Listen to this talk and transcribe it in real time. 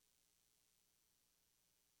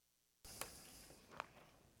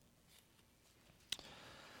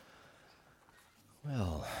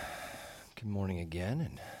Good morning again,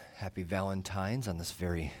 and happy Valentine's on this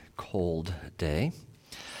very cold day.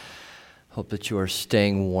 Hope that you are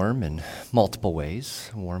staying warm in multiple ways,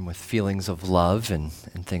 warm with feelings of love and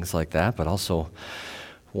things like that, but also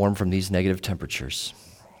warm from these negative temperatures.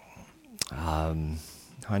 I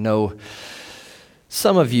know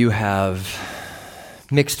some of you have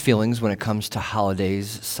mixed feelings when it comes to holidays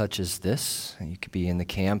such as this. You could be in the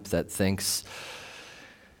camp that thinks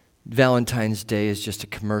Valentine's Day is just a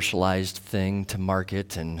commercialized thing to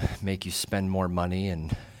market and make you spend more money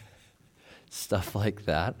and stuff like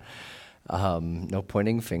that. No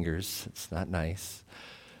pointing fingers. It's not nice.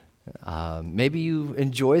 Maybe you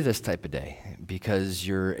enjoy this type of day because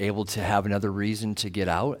you're able to have another reason to get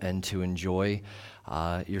out and to enjoy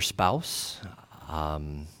your spouse.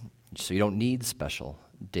 So you don't need special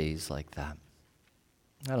days like that.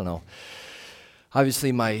 I don't know.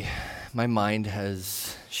 Obviously, my mind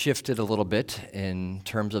has shifted a little bit in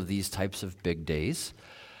terms of these types of big days.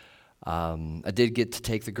 I did get to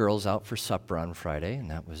take the girls out for supper on Friday,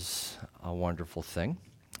 and that was a wonderful thing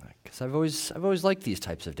because I've always liked these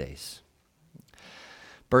types of days.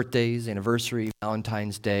 Birthdays, anniversary,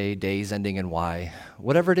 Valentine's Day, days ending in Y,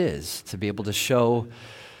 whatever it is, to be able to show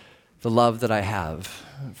the love that I have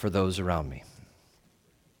for those around me.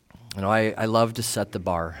 You know, I love to set the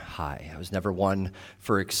bar high. I was never one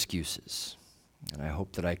for excuses. And I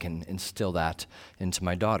hope that I can instill that into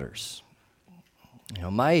my daughters. You know,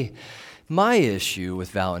 my issue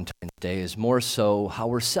with Valentine's Day is more so how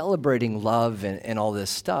we're celebrating love and all this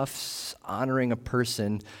stuff, honoring a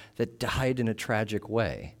person that died in a tragic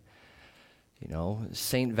way. You know,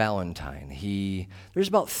 Saint Valentine, there's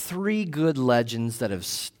about 3 good legends that have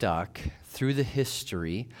stuck through the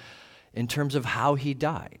history in terms of how he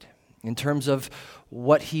died, in terms of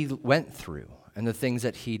what he went through and the things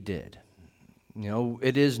that he did. You know,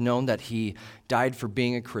 it is known that he died for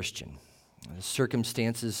being a Christian. The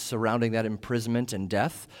circumstances surrounding that imprisonment and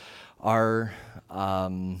death are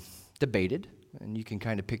debated, and you can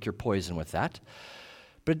kind of pick your poison with that.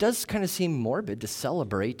 But it does kind of seem morbid to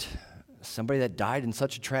celebrate somebody that died in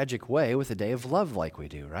such a tragic way with a day of love like we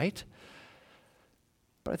do, right?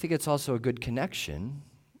 But I think it's also a good connection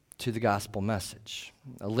to the gospel message,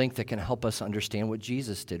 a link that can help us understand what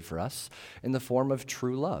Jesus did for us in the form of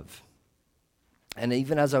true love. And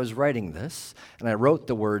even as I was writing this, and I wrote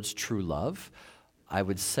the words true love, I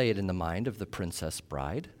would say it in the mind of the Princess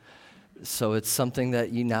Bride. So it's something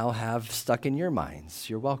that you now have stuck in your minds.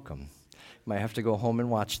 You're welcome. You might have to go home and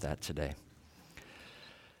watch that today.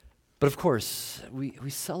 But of course, we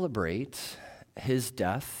celebrate his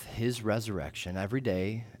death, his resurrection every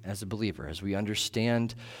day as a believer, as we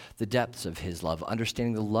understand the depths of his love,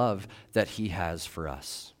 understanding the love that he has for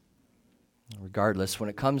us. Regardless, when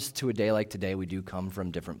it comes to a day like today, we do come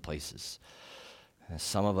from different places.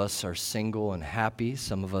 Some of us are single and happy.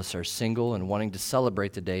 Some of us are single and wanting to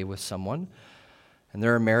celebrate the day with someone. And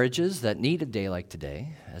there are marriages that need a day like today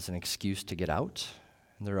as an excuse to get out.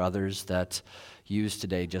 And there are others that use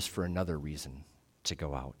today just for another reason to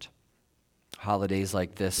go out. Holidays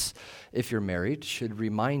like this, if you're married, should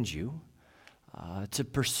remind you to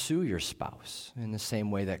pursue your spouse in the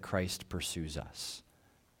same way that Christ pursues us.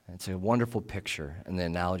 It's a wonderful picture and the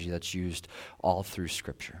analogy that's used all through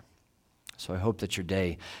Scripture. So I hope that your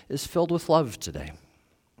day is filled with love today.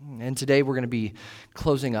 And today we're going to be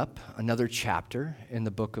closing up another chapter in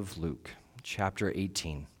the book of Luke, chapter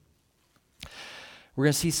 18. We're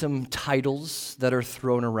going to see some titles that are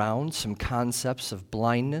thrown around, some concepts of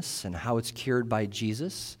blindness and how it's cured by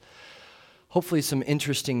Jesus. Hopefully some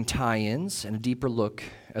interesting tie-ins and a deeper look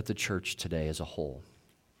at the church today as a whole.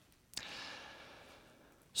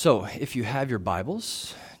 So, if you have your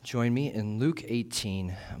Bibles, join me in Luke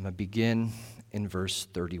 18. I'm going to begin in verse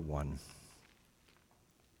 31.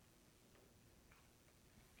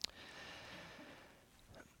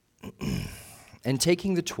 And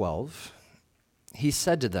taking the 12, he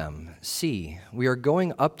said to them, "See, we are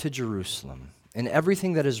going up to Jerusalem, and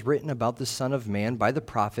everything that is written about the Son of Man by the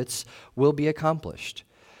prophets will be accomplished.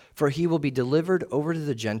 For he will be delivered over to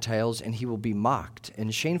the Gentiles, and he will be mocked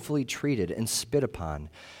and shamefully treated and spit upon.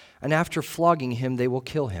 And after flogging him, they will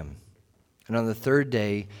kill him. And on the 3rd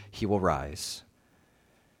day he will rise."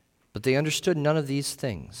 But they understood none of these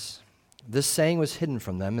things. This saying was hidden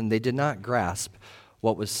from them, and they did not grasp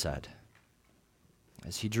what was said.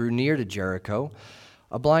 As he drew near to Jericho,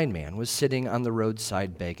 a blind man was sitting on the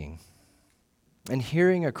roadside begging. And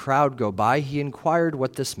hearing a crowd go by, he inquired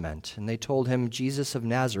what this meant. And they told him, "Jesus of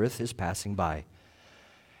Nazareth is passing by."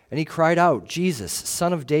 And he cried out, "Jesus,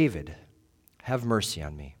 Son of David, have mercy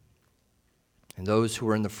on me." And those who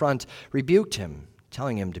were in the front rebuked him,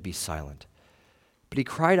 telling him to be silent. But he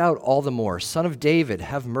cried out all the more, "Son of David,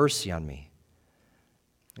 have mercy on me."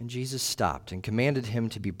 And Jesus stopped and commanded him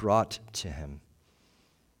to be brought to him.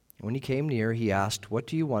 When he came near, he asked, "What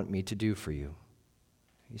do you want me to do for you?"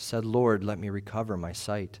 He said, "Lord, let me recover my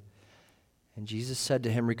sight." And Jesus said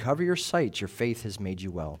to him, "Recover your sight, your faith has made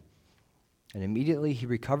you well." And immediately he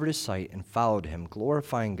recovered his sight and followed him,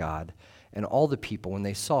 glorifying God. And all the people, when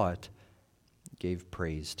they saw it, gave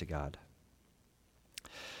praise to God.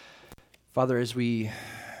 Father, as we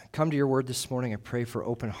come to your word this morning, I pray for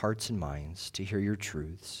open hearts and minds to hear your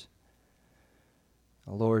truths.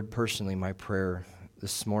 Lord, personally, my prayer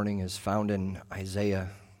this morning is found in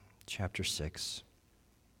Isaiah chapter 6.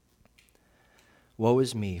 "Woe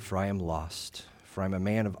is me, for I am lost, for I am a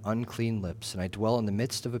man of unclean lips, and I dwell in the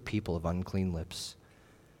midst of a people of unclean lips.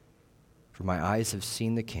 For my eyes have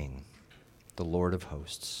seen the King, the Lord of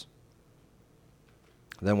hosts."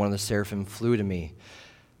 Then one of the seraphim flew to me,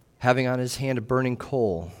 having on his hand a burning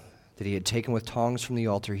coal that he had taken with tongs from the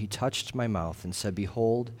altar. He touched my mouth and said,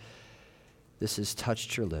 "Behold, this has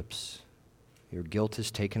touched your lips. Your guilt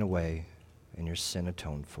is taken away and your sin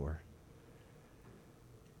atoned for."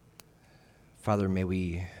 Father, may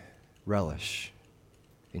we relish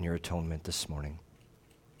in your atonement this morning.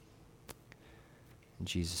 In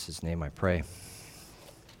Jesus' name I pray.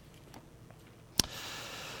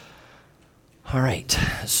 All right,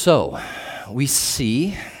 so we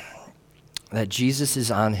see that Jesus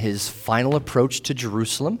is on his final approach to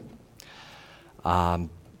Jerusalem.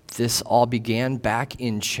 This all began back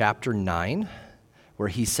in chapter 9, where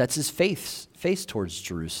he sets his face towards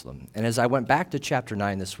Jerusalem. And as I went back to chapter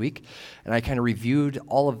 9 this week, and I kind of reviewed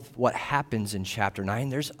all of what happens in chapter 9,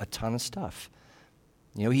 there's a ton of stuff.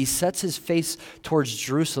 You know, he sets his face towards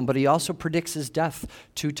Jerusalem, but he also predicts his death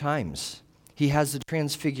 2 times. He has the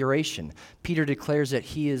transfiguration. Peter declares that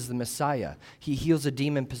he is the Messiah. He heals a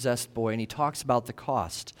demon-possessed boy, and he talks about the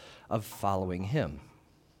cost of following him.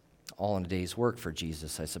 All in a day's work for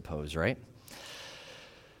Jesus, I suppose, right?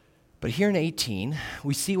 But here in 18,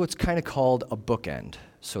 we see what's kind of called a bookend,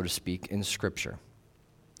 so to speak, in Scripture,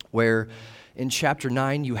 where in chapter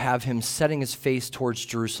 9, you have him setting his face towards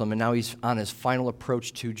Jerusalem, and now he's on his final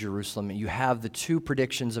approach to Jerusalem. And you have the 2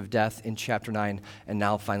 predictions of death in chapter 9, and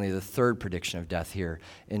now finally the 3rd prediction of death here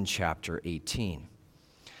in chapter 18.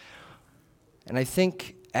 And I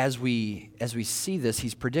think as we see this,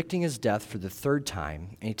 he's predicting his death for the 3rd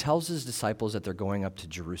time, and he tells his disciples that they're going up to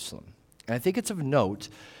Jerusalem. And I think it's of note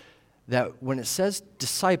that when it says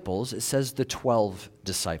disciples, it says the 12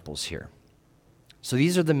 disciples here. So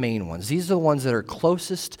these are the main ones. These are the ones that are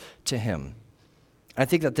closest to him. I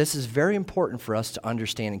think that this is very important for us to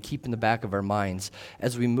understand and keep in the back of our minds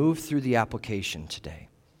as we move through the application today.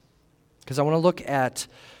 Because I want to look at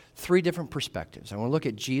 3 different perspectives. I want to look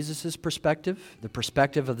at Jesus' perspective, the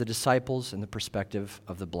perspective of the disciples, and the perspective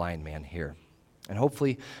of the blind man here. And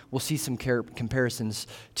hopefully we'll see some comparisons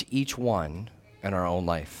to each one in our own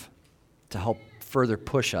life to help further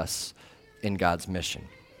push us in God's mission.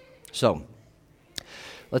 So,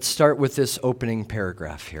 let's start with this opening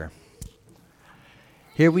paragraph here.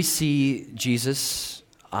 Here we see Jesus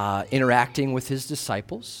interacting with his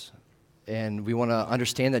disciples, and we want to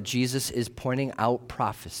understand that Jesus is pointing out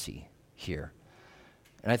prophecy here.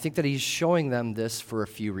 And I think that he's showing them this for a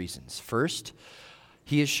few reasons. First,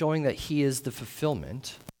 he is showing that he is the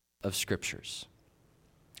fulfillment of Scriptures.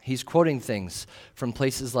 He's quoting things from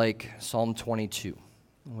places like Psalm 22,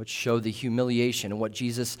 which show the humiliation and what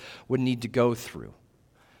Jesus would need to go through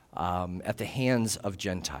at the hands of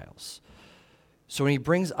Gentiles. So when he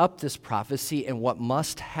brings up this prophecy and what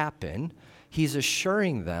must happen, he's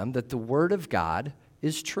assuring them that the Word of God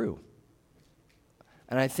is true.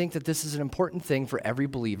 And I think that this is an important thing for every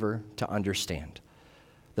believer to understand,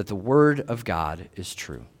 that the Word of God is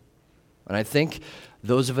true. And I think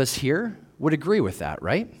those of us here would agree with that,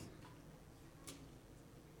 right?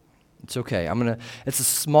 It's okay. It's a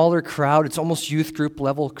smaller crowd. It's almost youth group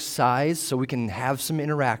level size, so we can have some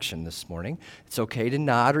interaction this morning. It's okay to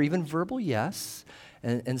nod or even verbal yes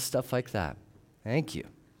and stuff like that. Thank you.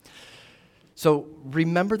 So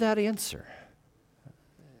remember that answer,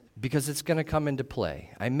 because it's going to come into play.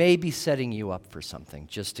 I may be setting you up for something,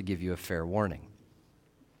 just to give you a fair warning.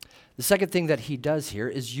 The second thing that he does here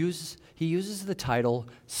is he uses the title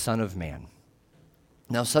Son of Man.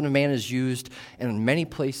 Now, Son of Man is used in many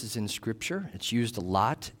places in Scripture. It's used a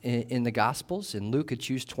lot in the Gospels. In Luke, it's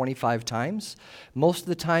used 25 times. Most of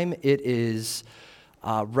the time, it is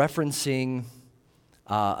referencing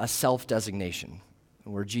a self-designation,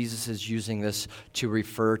 where Jesus is using this to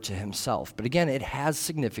refer to himself. But again, it has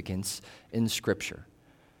significance in Scripture.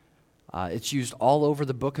 It's used all over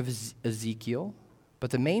the book of Ezekiel, But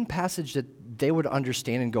the main passage that they would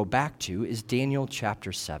understand and go back to is Daniel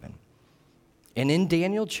chapter 7. And in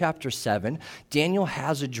Daniel chapter 7, Daniel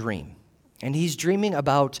has a dream. And he's dreaming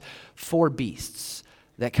about 4 beasts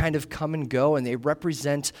that kind of come and go, and they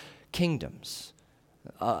represent kingdoms,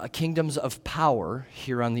 kingdoms of power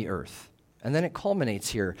here on the earth. And then it culminates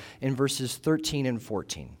here in verses 13 and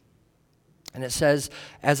 14. And it says,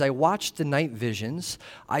 "As I watched the night visions,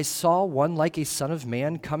 I saw one like a son of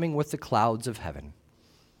man coming with the clouds of heaven.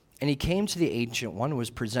 And he came to the Ancient One and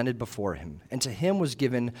was presented before him. And to him was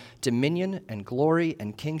given dominion and glory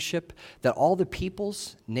and kingship, that all the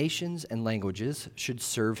peoples, nations, and languages should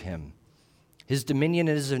serve him. His dominion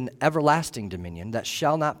is an everlasting dominion that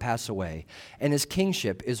shall not pass away, and his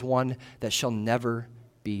kingship is one that shall never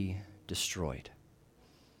be destroyed."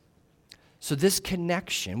 So this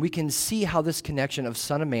connection, we can see how this connection of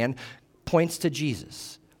Son of Man points to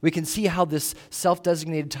Jesus. We can see how this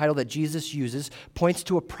self-designated title that Jesus uses points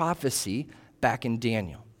to a prophecy back in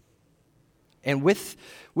Daniel. And with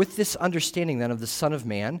this understanding then of the Son of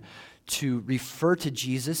Man to refer to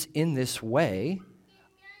Jesus in this way,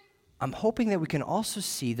 I'm hoping that we can also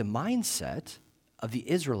see the mindset of the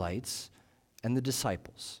Israelites and the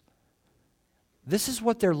disciples. This is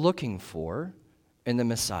what they're looking for in the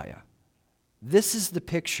Messiah. This is the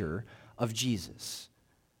picture of Jesus.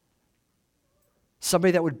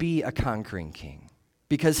 Somebody that would be a conquering king,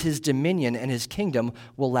 because his dominion and his kingdom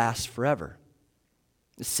will last forever.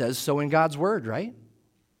 It says so in God's word, right?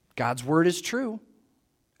 God's word is true,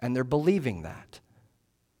 and they're believing that.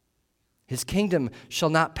 His kingdom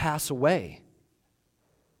shall not pass away.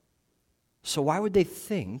 So why would they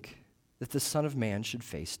think that the Son of Man should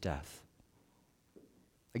face death?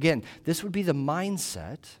 Again, this would be the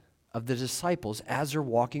mindset of the disciples as they're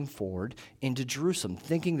walking forward into Jerusalem,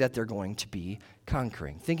 thinking that they're going to be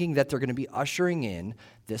conquering, thinking that they're going to be ushering in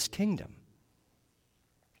this kingdom.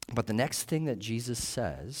 But the next thing that Jesus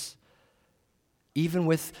says, even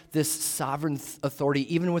with this sovereign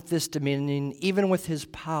authority, even with this dominion, even with his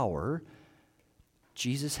power,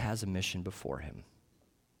 Jesus has a mission before him.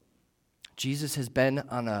 Jesus has been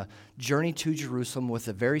on a journey to Jerusalem with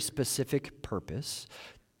a very specific purpose,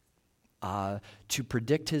 to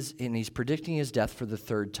predict and he's predicting his death for the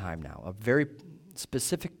 3rd time now, a very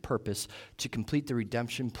specific purpose to complete the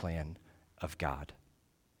redemption plan of God.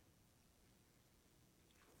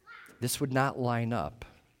 This would not line up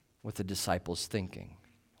with the disciples' thinking,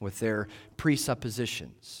 with their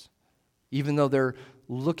presuppositions. Even though they're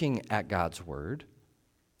looking at God's word,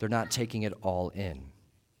 they're not taking it all in.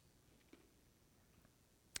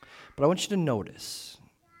 But I want you to notice,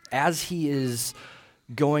 as he is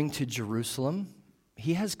going to Jerusalem,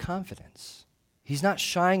 he has confidence. He's not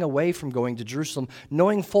shying away from going to Jerusalem,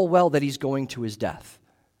 knowing full well that he's going to his death.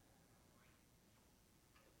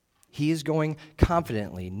 He is going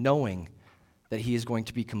confidently, knowing that he is going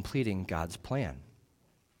to be completing God's plan.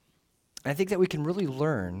 And I think that we can really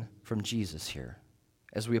learn from Jesus here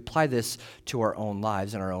as we apply this to our own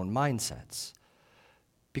lives and our own mindsets.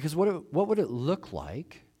 Because what would it look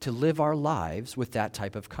like to live our lives with that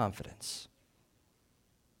type of confidence?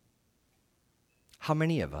 How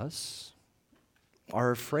many of us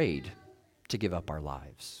are afraid to give up our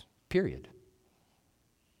lives? Period.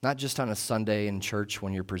 Not just on a Sunday in church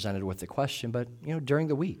when you're presented with the question, but during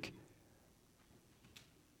the week.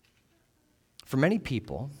 For many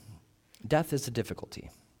people, death is a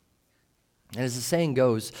difficulty. And as the saying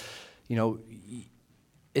goes,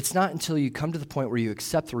 it's not until you come to the point where you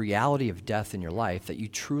accept the reality of death in your life that you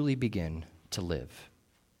truly begin to live.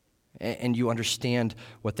 And you understand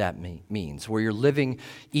what that means, where you're living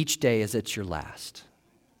each day as it's your last.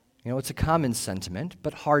 It's a common sentiment,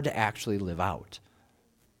 but hard to actually live out.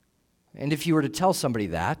 And if you were to tell somebody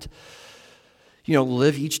that,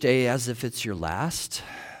 live each day as if it's your last,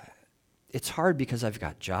 it's hard because I've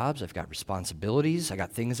got jobs, I've got responsibilities, I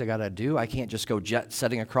got things I got to do. I can't just go jet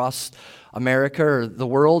setting across America or the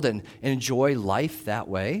world and enjoy life that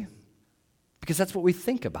way, because that's what we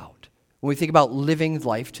think about when we think about living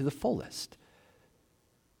life to the fullest.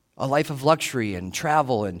 A life of luxury and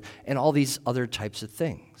travel and all these other types of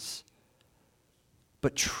things.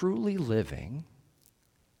 But truly living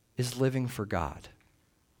is living for God,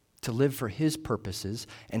 to live for his purposes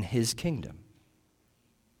and his kingdom.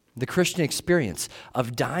 The Christian experience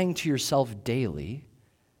of dying to yourself daily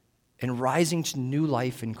and rising to new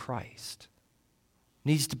life in Christ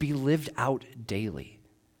needs to be lived out daily,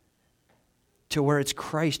 to where it's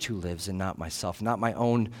Christ who lives and not myself, not my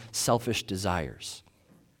own selfish desires.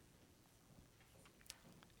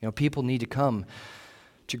 People need to come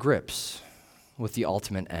to grips with the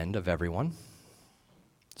ultimate end of everyone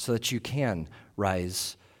so that you can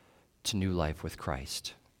rise to new life with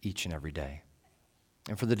Christ each and every day.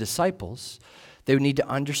 And for the disciples, they would need to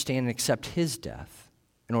understand and accept his death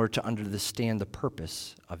in order to understand the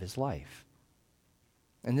purpose of his life.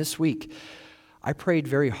 And this week, I prayed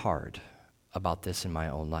very hard about this in my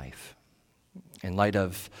own life in light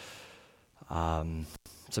of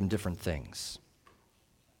some different things.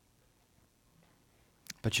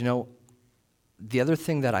 But the other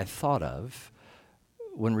thing that I thought of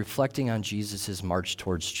when reflecting on Jesus' march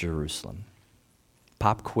towards Jerusalem,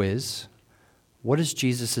 pop quiz, what is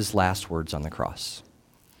Jesus' last words on the cross?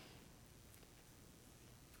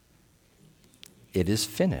 It is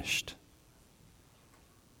finished.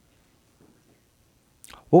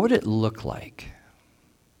 What would it look like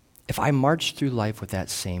if I marched through life with that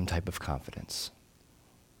same type of confidence?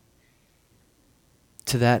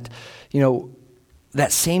 To that,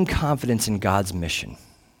 that same confidence in God's mission,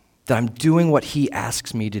 that I'm doing what he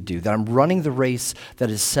asks me to do, that I'm running the race that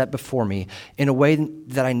is set before me in a way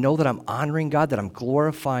that I know that I'm honoring God, that I'm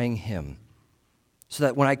glorifying him, so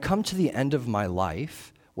that when I come to the end of my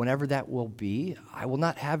life, whenever that will be, I will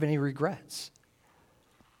not have any regrets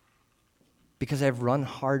because I've run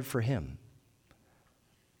hard for him,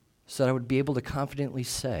 so that I would be able to confidently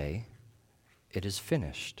say, it is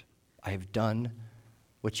finished. I have done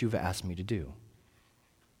what you've asked me to do.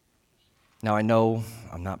 Now, I know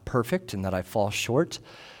I'm not perfect and that I fall short,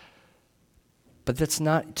 but that's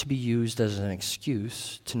not to be used as an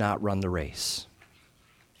excuse to not run the race.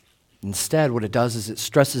 Instead, what it does is it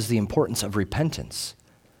stresses the importance of repentance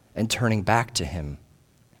and turning back to him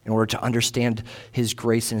in order to understand his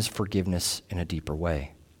grace and his forgiveness in a deeper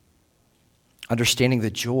way. Understanding the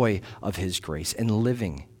joy of his grace and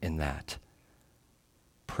living in that,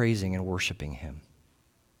 praising and worshiping him.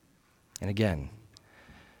 And again,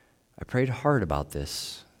 I prayed hard about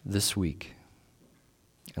this week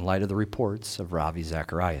in light of the reports of Ravi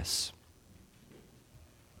Zacharias.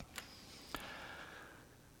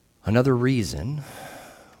 Another reason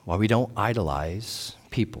why we don't idolize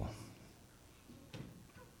people.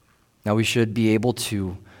 Now, we should be able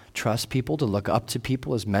to trust people, to look up to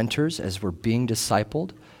people as mentors as we're being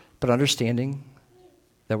discipled, but understanding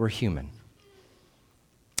that we're human.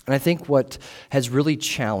 And I think what has really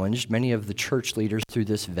challenged many of the church leaders through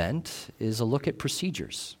this event is a look at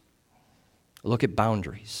procedures, a look at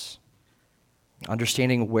boundaries,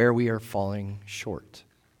 understanding where we are falling short.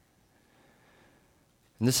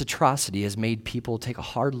 And this atrocity has made people take a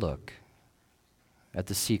hard look at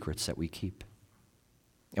the secrets that we keep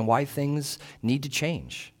and why things need to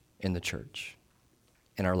change in the church,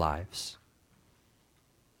 in our lives.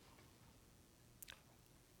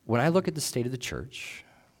 When I look at the state of the church,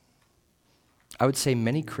 I would say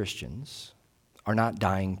many Christians are not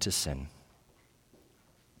dying to sin.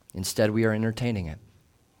 Instead, we are entertaining it.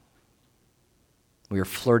 We are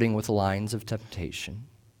flirting with the lines of temptation,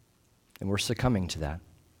 and we're succumbing to that.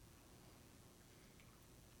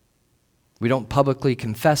 We don't publicly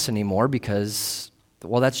confess anymore because,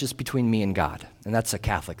 that's just between me and God, and that's a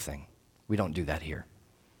Catholic thing. We don't do that here.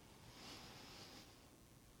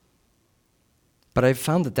 But I've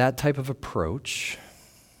found that type of approach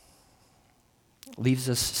leaves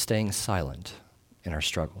us staying silent in our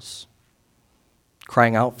struggles,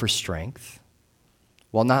 crying out for strength,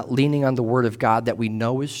 while not leaning on the Word of God that we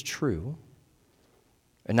know is true,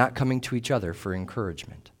 and not coming to each other for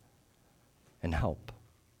encouragement and help.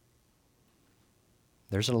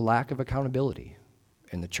 There's a lack of accountability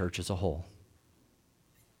in the church as a whole.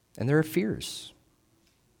 And there are fears.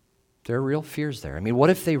 There are real fears there. I mean, what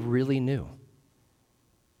if they really knew?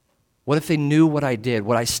 What if they knew what I did?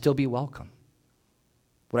 Would I still be welcome?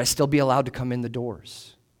 Would I still be allowed to come in the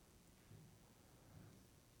doors?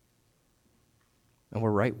 And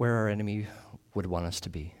we're right where our enemy would want us to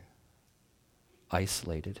be,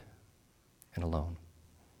 isolated and alone.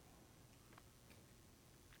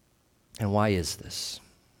 And why is this?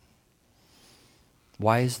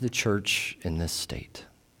 Why is the church in this state?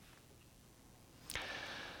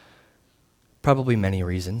 Probably many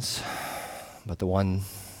reasons, but the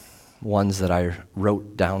ones that I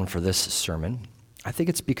wrote down for this sermon, I think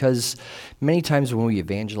it's because many times when we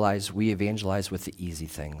evangelize with the easy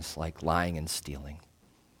things like lying and stealing.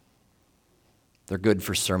 They're good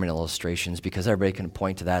for sermon illustrations because everybody can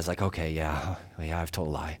point to that as like, okay, yeah, I've told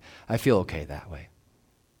a lie. I feel okay that way.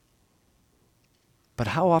 But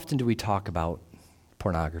how often do we talk about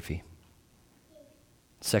pornography,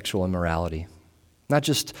 sexual immorality? Not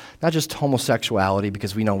just homosexuality,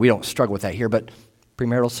 because we know we don't struggle with that here, but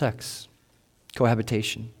premarital sex,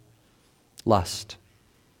 cohabitation, lust.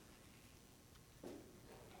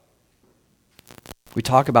 We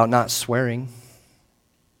talk about not swearing.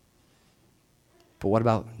 But what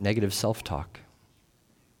about negative self-talk?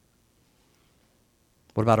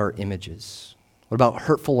 What about our images? What about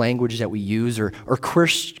hurtful language that we use or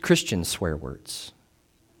Christian swear words?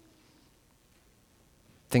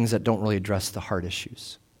 Things that don't really address the heart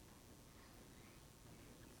issues.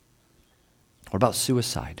 What about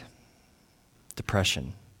suicide,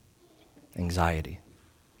 depression, anxiety?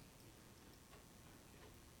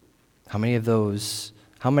 How many of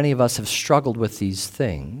us have struggled with these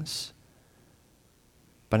things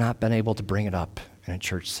but not been able to bring it up in a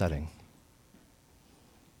church setting?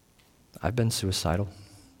 I've been suicidal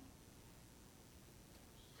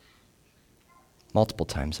multiple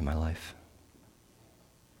times in my life.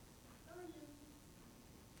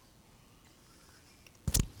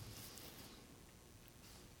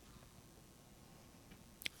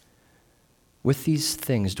 With these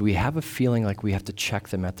things, do we have a feeling like we have to check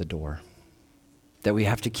them at the door? That we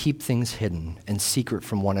have to keep things hidden and secret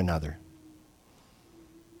from one another?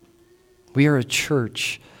 We are a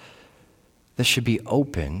church that should be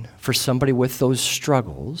open for somebody with those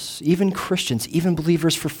struggles, even Christians, even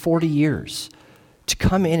believers for 40 years, to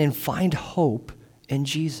come in and find hope in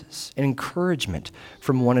Jesus and encouragement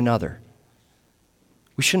from one another.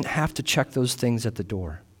 We shouldn't have to check those things at the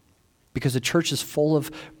door because the church is full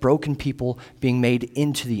of broken people being made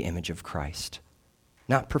into the image of Christ,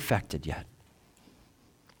 not perfected yet.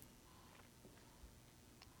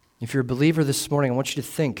 If you're a believer this morning, I want you to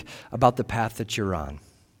think about the path that you're on.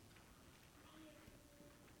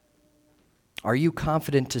 Are you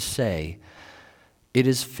confident to say, "It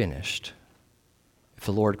is finished," if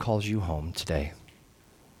the Lord calls you home today?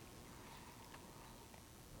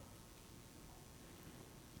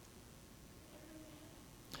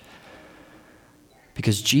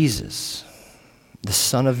 Because Jesus, the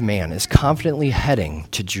Son of Man, is confidently heading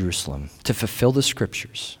to Jerusalem to fulfill the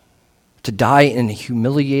Scriptures, to die in a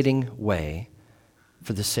humiliating way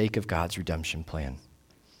for the sake of God's redemption plan.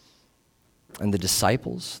 And the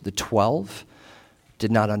disciples, the 12,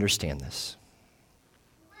 did not understand this.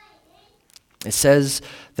 It says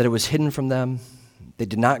that it was hidden from them. They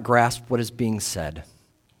did not grasp what is being said.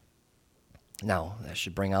 Now, that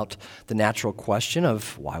should bring out the natural question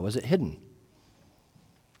of why was it hidden?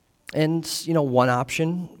 And, one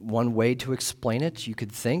option, one way to explain it, you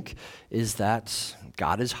could think, is that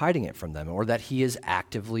God is hiding it from them or that he is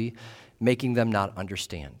actively making them not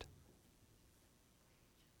understand.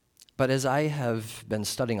 But as I have been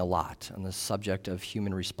studying a lot on the subject of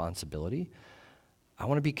human responsibility, I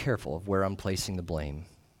want to be careful of where I'm placing the blame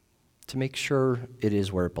to make sure it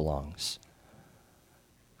is where it belongs.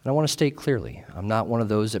 And I want to state clearly, I'm not one of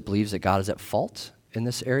those that believes that God is at fault in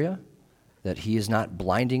this area, that he is not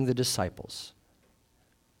blinding the disciples.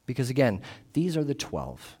 Because again, these are the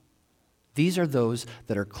 12. These are those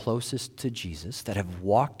that are closest to Jesus, that have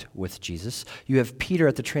walked with Jesus. You have Peter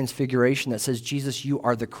at the Transfiguration that says, "Jesus, you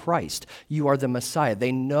are the Christ. You are the Messiah."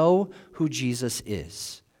 They know who Jesus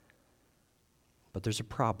is. But there's a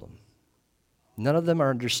problem. None of them are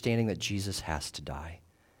understanding that Jesus has to die.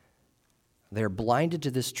 They are blinded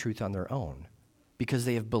to this truth on their own because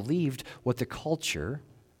they have believed what the culture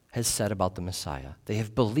has said about the Messiah. They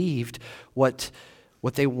have believed what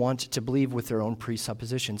they want to believe with their own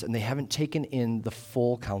presuppositions, and they haven't taken in the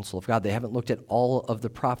full counsel of God. They haven't looked at all of the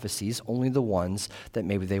prophecies, only the ones that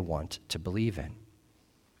maybe they want to believe in.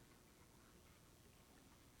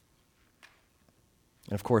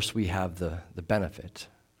 And of course, we have the benefit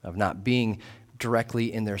of not being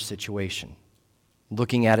directly in their situation,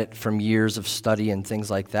 looking at it from years of study and things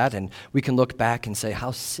like that, and we can look back and say, how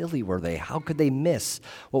silly were they? How could they miss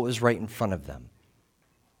what was right in front of them?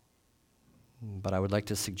 But I would like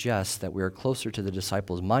to suggest that we are closer to the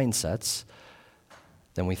disciples' mindsets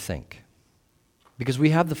than we think. Because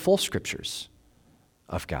we have the full Scriptures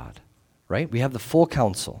of God, right? We have the full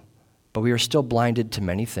counsel, but we are still blinded to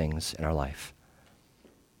many things in our life.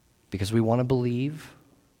 Because we want to believe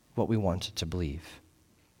what we want to believe.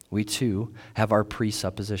 We too have our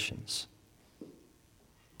presuppositions.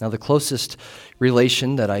 Now, the closest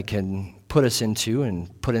relation that I can put us into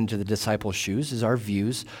and put into the disciples' shoes is our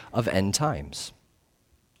views of end times.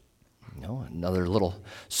 Another little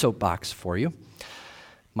soapbox for you.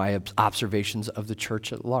 My observations of the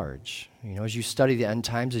church at large. As you study the end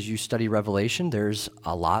times, as you study Revelation, there's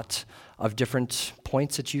a lot of different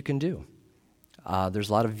points that you can do. There's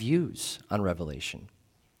a lot of views on Revelation.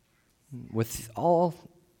 With all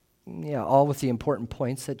with the important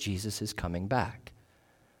points that Jesus is coming back.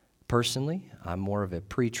 Personally, I'm more of a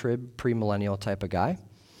pre-trib, premillennial type of guy.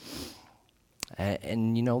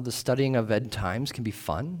 And the studying of end times can be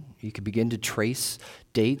fun. You can begin to trace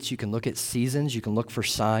dates. You can look at seasons. You can look for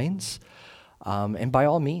signs. And by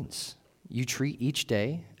all means, you treat each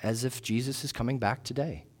day as if Jesus is coming back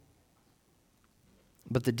today.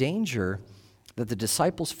 But the danger that the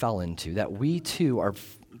disciples fell into, that we too are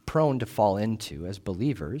prone to fall into as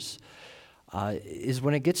believers, is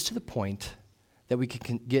when it gets to the point that we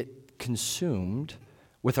can get consumed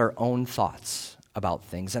with our own thoughts about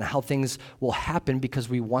things and how things will happen because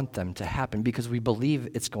we want them to happen, because we believe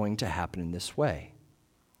it's going to happen in this way.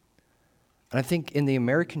 And I think in the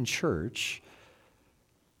American church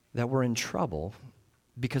that we're in trouble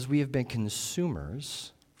because we have been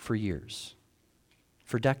consumers for years,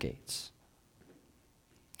 for decades.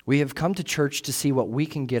 We have come to church to see what we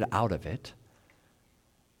can get out of it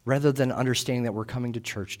rather than understanding that we're coming to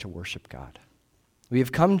church to worship God. We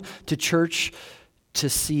have come to church to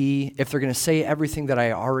see if they're going to say everything that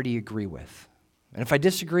I already agree with. And if I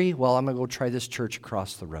disagree, well, I'm going to go try this church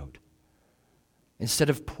across the road. Instead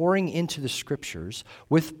of pouring into the scriptures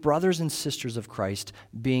with brothers and sisters of Christ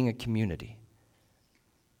being a community.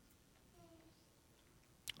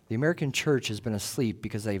 The American church has been asleep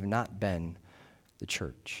because they've not been the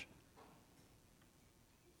church.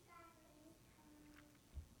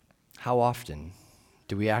 How often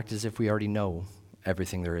do we act as if we already know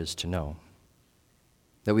everything there is to know?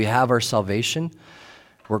 That we have our salvation,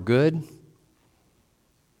 we're good.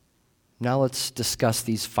 Now let's discuss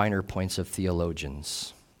these finer points of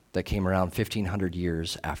theologians that came around 1,500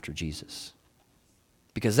 years after Jesus.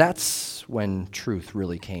 Because that's when truth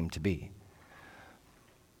really came to be.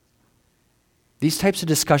 These types of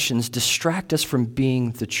discussions distract us from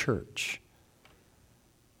being the church.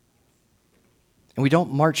 And we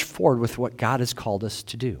don't march forward with what God has called us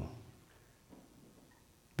to do.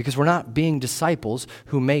 Because we're not being disciples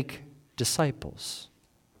who make disciples.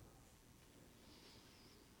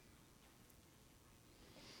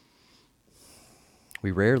 We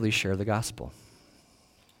rarely share the gospel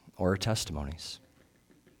or our testimonies.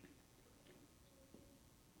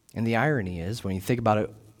 And the irony is, when you think about it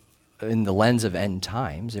in the lens of end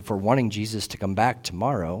times, if we're wanting Jesus to come back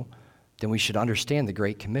tomorrow, then we should understand the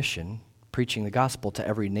Great Commission, preaching the gospel to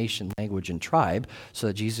every nation, language, and tribe so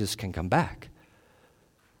that Jesus can come back.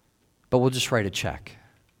 But we'll just write a check.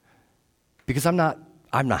 Because I'm not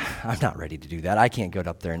ready to do that. I can't go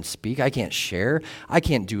up there and speak. I can't share. I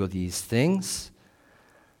can't do these things.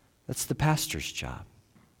 That's the pastor's job.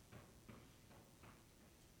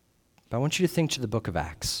 But I want you to think to the book of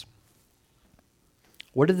Acts.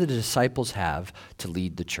 What did the disciples have to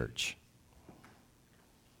lead the church?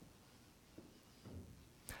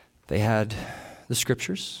 They had the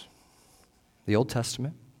scriptures, the Old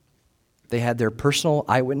Testament. They had their personal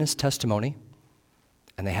eyewitness testimony,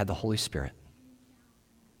 and they had the Holy Spirit.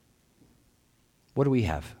 What do we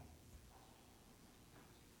have?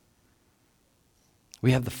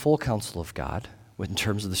 We have the full counsel of God in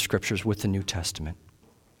terms of the scriptures with the New Testament.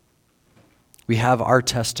 We have our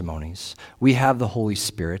testimonies. We have the Holy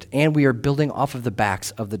Spirit, and we are building off of the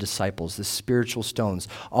backs of the disciples, the spiritual stones,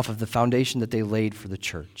 off of the foundation that they laid for the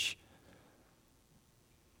church.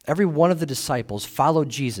 Every one of the disciples followed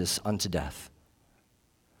Jesus unto death,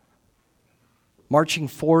 marching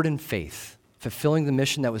forward in faith, fulfilling the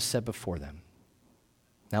mission that was set before them.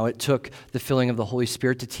 Now it took the filling of the Holy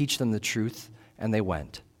Spirit to teach them the truth, and they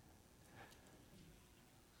went.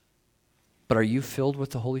 But are you filled with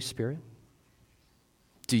the Holy Spirit?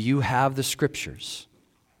 Do you have the scriptures?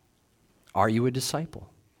 Are you a disciple?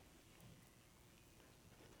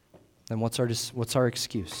 Then what's our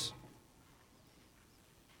excuse?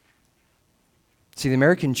 See, the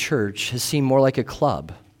American church has seemed more like a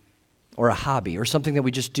club or a hobby or something that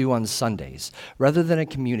we just do on Sundays, rather than a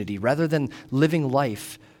community, rather than living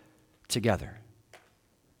life together,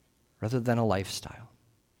 rather than a lifestyle.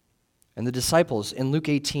 And the disciples in Luke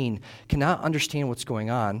 18 cannot understand what's going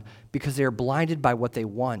on because they are blinded by what they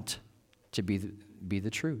want to be the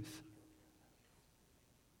truth.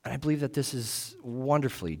 And I believe that this is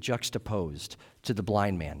wonderfully juxtaposed to the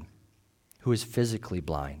blind man who is physically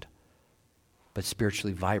blind but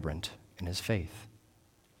spiritually vibrant in his faith.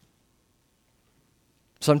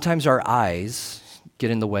 Sometimes our eyes get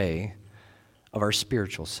in the way of our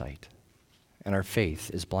spiritual sight, and our faith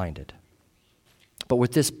is blinded. But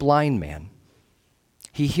with this blind man,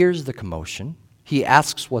 he hears the commotion, he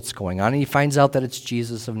asks what's going on, and he finds out that it's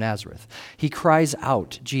Jesus of Nazareth. He cries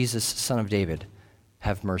out, "Jesus, Son of David,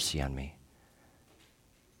 have mercy on me."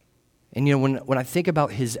 And when I think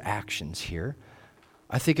about his actions here,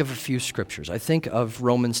 I think of a few scriptures. I think of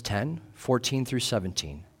Romans 10, 14 through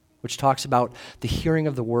 17, which talks about the hearing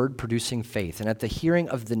of the word producing faith. And at the hearing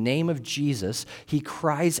of the name of Jesus, he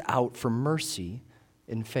cries out for mercy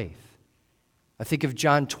in faith. I think of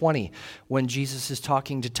John 20, when Jesus is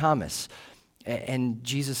talking to Thomas, And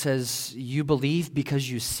Jesus says, you believe because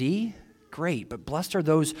you see? Great, but blessed are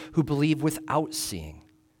those who believe without seeing.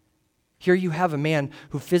 Here you have a man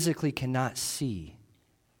who physically cannot see,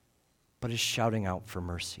 but is shouting out for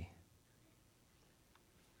mercy.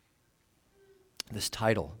 This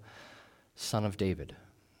title, Son of David,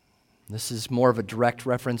 this is more of a direct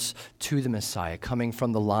reference to the Messiah coming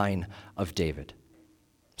from the line of David.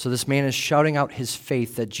 So this man is shouting out his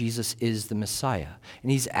faith that Jesus is the Messiah,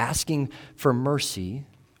 and he's asking for mercy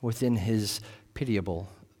within his pitiable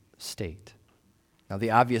state. Now,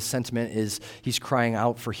 the obvious sentiment is he's crying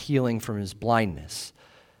out for healing from his blindness.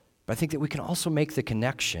 But I think that we can also make the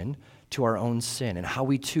connection to our own sin and how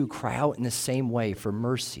we too cry out in the same way for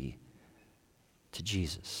mercy to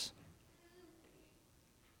Jesus.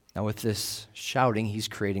 Now, with this shouting, he's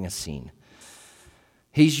creating a scene.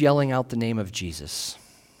 He's yelling out the name of Jesus.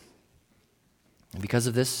 And because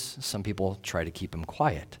of this, some people try to keep him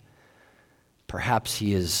quiet. Perhaps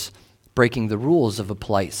he is breaking the rules of a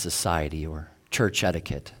polite society or church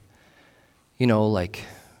etiquette. You know, like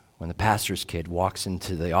when the pastor's kid walks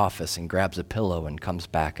into the office and grabs a pillow and comes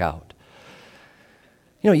back out.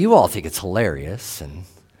 You know, you all think it's hilarious, and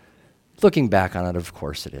looking back on it, of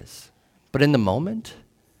course it is. But in the moment,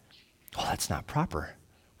 oh, that's not proper.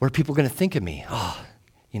 What are people going to think of me? Oh,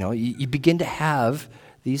 you begin to have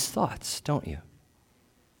these thoughts, don't you?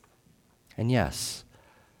 And yes,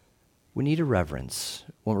 we need a reverence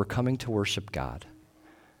when we're coming to worship God.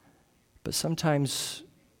 But sometimes,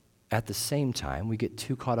 at the same time, we get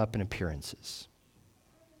too caught up in appearances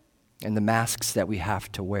and the masks that we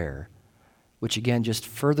have to wear, which again just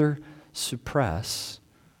further suppress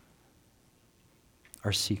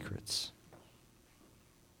our secrets.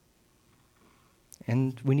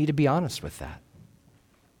 And we need to be honest with that.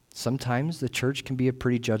 Sometimes the church can be a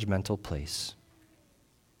pretty judgmental place.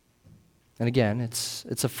 And again,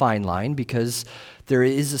 it's a fine line because there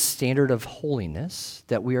is a standard of holiness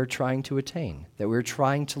that we are trying to attain, that we're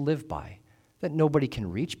trying to live by, that nobody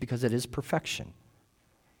can reach because it is perfection.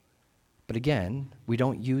 But again, we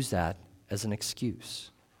don't use that as an excuse.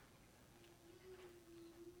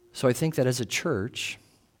 So I think that as a church,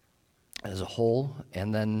 as a whole,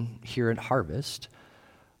 and then here at Harvest,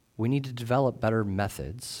 we need to develop better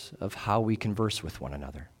methods of how we converse with one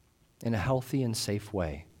another in a healthy and safe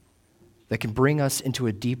way that can bring us into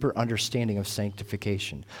a deeper understanding of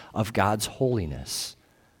sanctification, of God's holiness,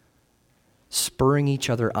 spurring each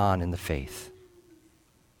other on in the faith.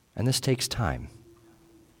 And this takes time.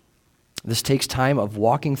 This takes time of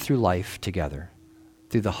walking through life together,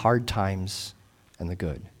 through the hard times and the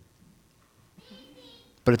good.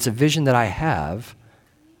 But it's a vision that I have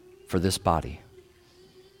for this body.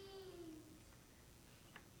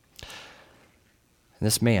 And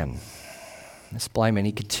this man, this blind man,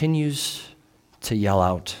 he continues to yell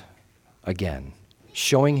out again,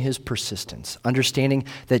 showing his persistence, understanding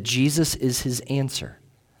that Jesus is his answer.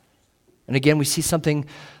 And again, we see something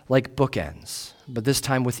like bookends, but this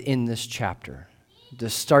time within this chapter. To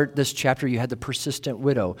start this chapter, you had the persistent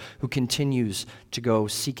widow who continues to go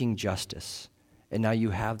seeking justice. And now you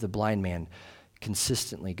have the blind man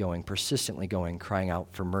persistently going, crying out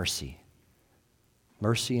for mercy.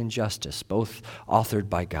 Mercy and justice, both authored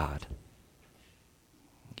by God.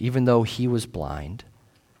 Even though he was blind,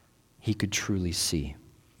 he could truly see.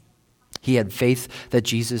 He had faith that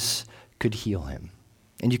Jesus could heal him.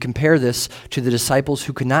 And you compare this to the disciples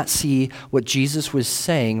who could not see what Jesus was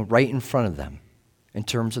saying right in front of them in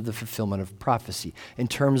terms of the fulfillment of prophecy, in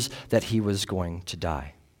terms that he was going to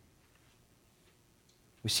die.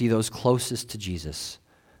 We see those closest to Jesus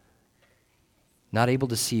not able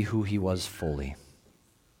to see who he was fully.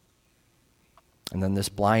 And then this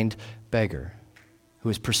blind beggar who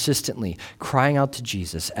is persistently crying out to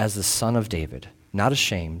Jesus as the Son of David, not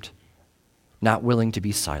ashamed, not willing to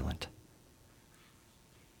be silent.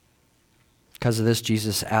 Because of this,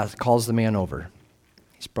 Jesus calls the man over.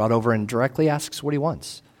 He's brought over and directly asks what he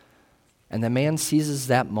wants. And the man seizes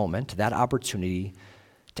that moment, that opportunity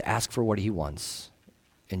to ask for what he wants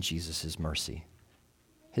in Jesus' mercy,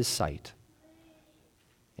 his sight,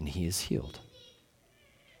 and he is healed.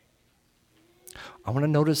 I want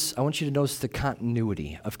you to notice the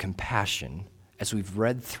continuity of compassion as we've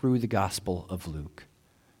read through the Gospel of Luke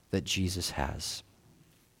that Jesus has.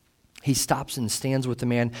 He stops and stands with the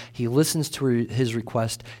man. He listens to his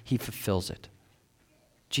request. He fulfills it.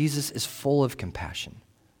 Jesus is full of compassion.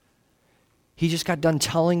 He just got done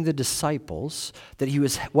telling the disciples that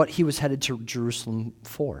what he was headed to Jerusalem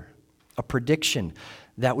for, a prediction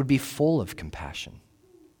that would be full of compassion.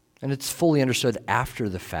 And it's fully understood after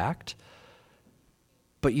the fact.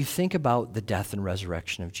 But you think about the death and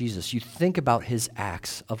resurrection of Jesus. You think about his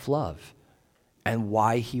acts of love. and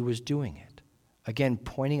why he was doing it. Again,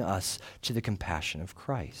 pointing us to the compassion of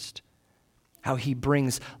Christ. How he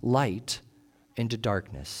brings light into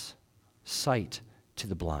darkness, sight to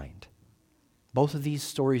the blind. Both of these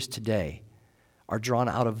stories today are drawn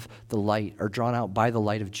out by the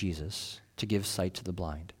light of Jesus to give sight to the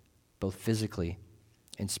blind, both physically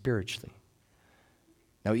and spiritually.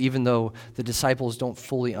 Now, even though the disciples don't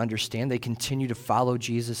fully understand, they continue to follow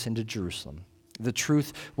Jesus into Jerusalem. The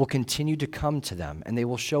truth will continue to come to them, and they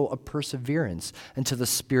will show a perseverance until the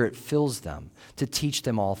Spirit fills them to teach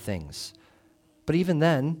them all things. But even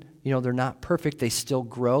then, they're not perfect. They still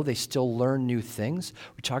grow. They still learn new things.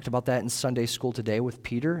 We talked about that in Sunday school today with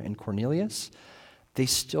Peter and Cornelius. They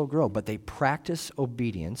still grow, but they practice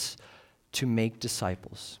obedience to make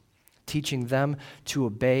disciples, teaching them to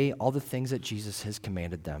obey all the things that Jesus has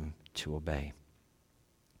commanded them to obey.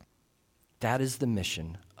 That is the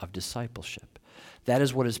mission of discipleship. That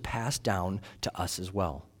is what is passed down to us as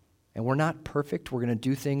well. And we're not perfect. We're going to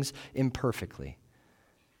do things imperfectly.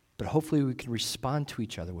 But hopefully we can respond to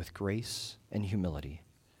each other with grace and humility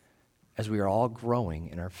as we are all growing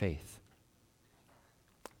in our faith.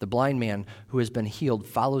 The blind man who has been healed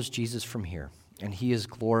follows Jesus from here, and he is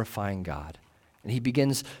glorifying God. And he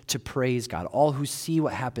begins to praise God. All who see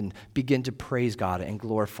what happened begin to praise God and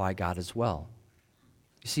glorify God as well.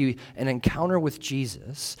 You see, an encounter with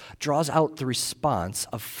Jesus draws out the response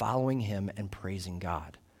of following him and praising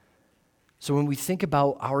God. So when we think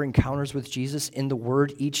about our encounters with Jesus in the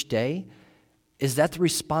Word each day, is that the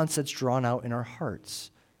response that's drawn out in our hearts?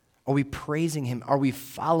 Are we praising him? Are we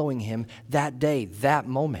following him that day, that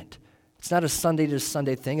moment? It's not a Sunday to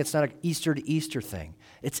Sunday thing. It's not an Easter to Easter thing.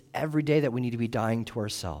 It's every day that we need to be dying to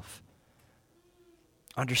ourselves,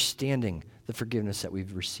 understanding the forgiveness that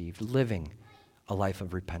we've received, living a life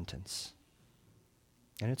of repentance.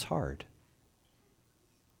 And it's hard.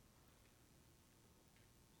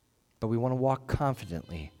 But we want to walk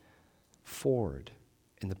confidently forward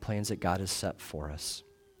in the plans that God has set for us,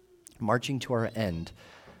 marching to our end,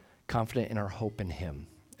 confident in our hope in him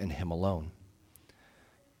and him alone.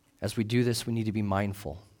 As we do this, we need to be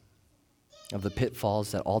mindful of the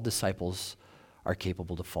pitfalls that all disciples are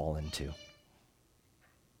capable to fall into,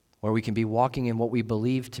 where we can be walking in what we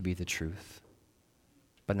believe to be the truth,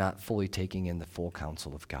 but not fully taking in the full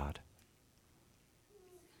counsel of God.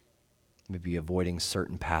 Maybe avoiding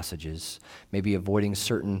certain passages, maybe avoiding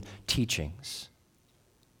certain teachings,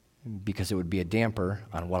 because it would be a damper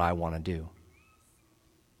on what I want to do.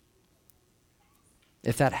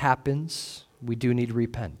 If that happens, we do need to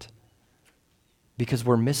repent, because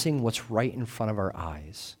we're missing what's right in front of our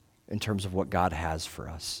eyes in terms of what God has for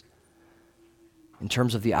us, in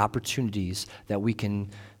terms of the opportunities that we can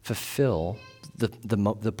fulfill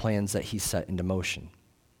the plans that he set into motion.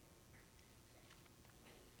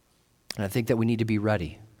 And I think that we need to be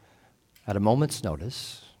ready at a moment's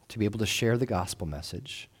notice to be able to share the gospel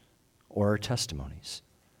message or our testimonies,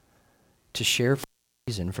 to share for a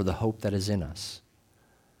reason for the hope that is in us,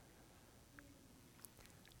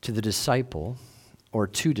 to the disciple or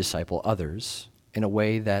to disciple others in a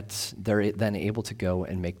way that they're then able to go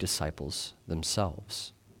and make disciples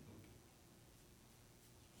themselves.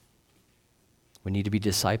 We need to be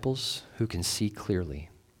disciples who can see clearly,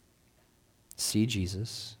 see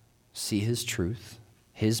Jesus, see his truth,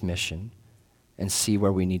 his mission, and see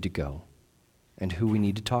where we need to go and who we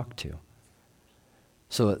need to talk to,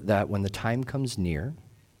 so that when the time comes near,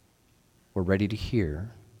 we're ready to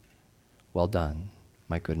hear, "Well done,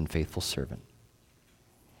 my good and faithful servant."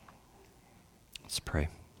 Let's pray.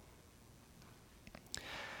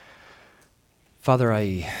 Father,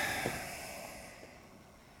 I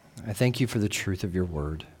thank you for the truth of your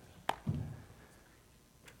word.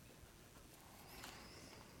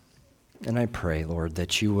 And I pray, Lord,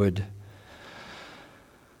 that you would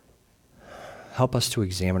help us to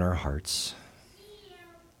examine our hearts.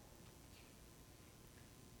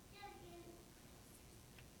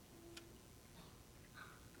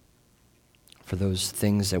 For those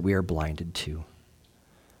things that we are blinded to.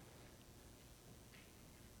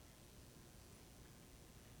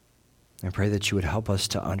 I pray that you would help us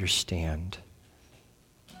to understand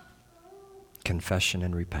confession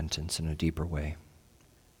and repentance in a deeper way.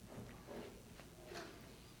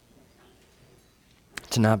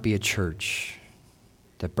 To not be a church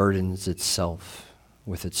that burdens itself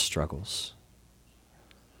with its struggles,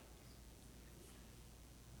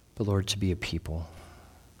 but Lord, to be a people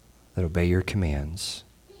that obey your commands,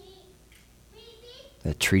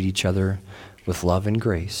 that treat each other with love and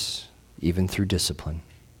grace, even through discipline,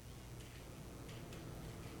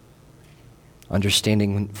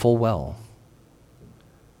 understanding full well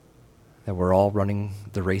that that we're all running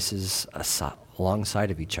the races alongside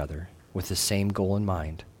of each other with the same goal in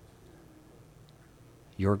mind: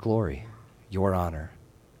 your glory, your honor,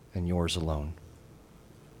 and yours alone.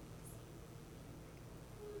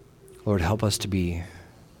 Lord, help us to be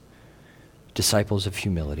disciples of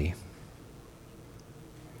humility,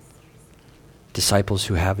 disciples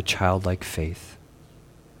who have a childlike faith,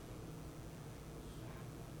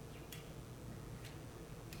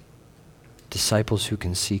 disciples who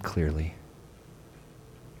can see clearly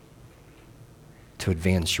to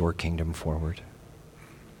advance your kingdom forward.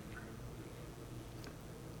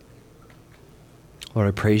 Lord,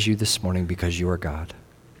 I praise you this morning because you are God.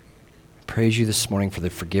 I praise you this morning for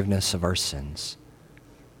the forgiveness of our sins.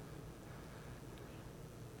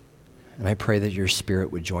 And I pray that your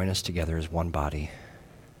Spirit would join us together as one body,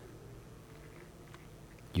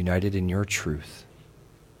 united in your truth,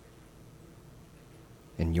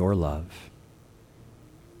 in your love,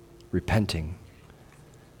 repenting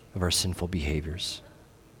of our sinful behaviors.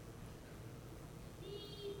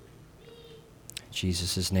 In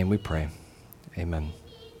Jesus' name we pray. Amen.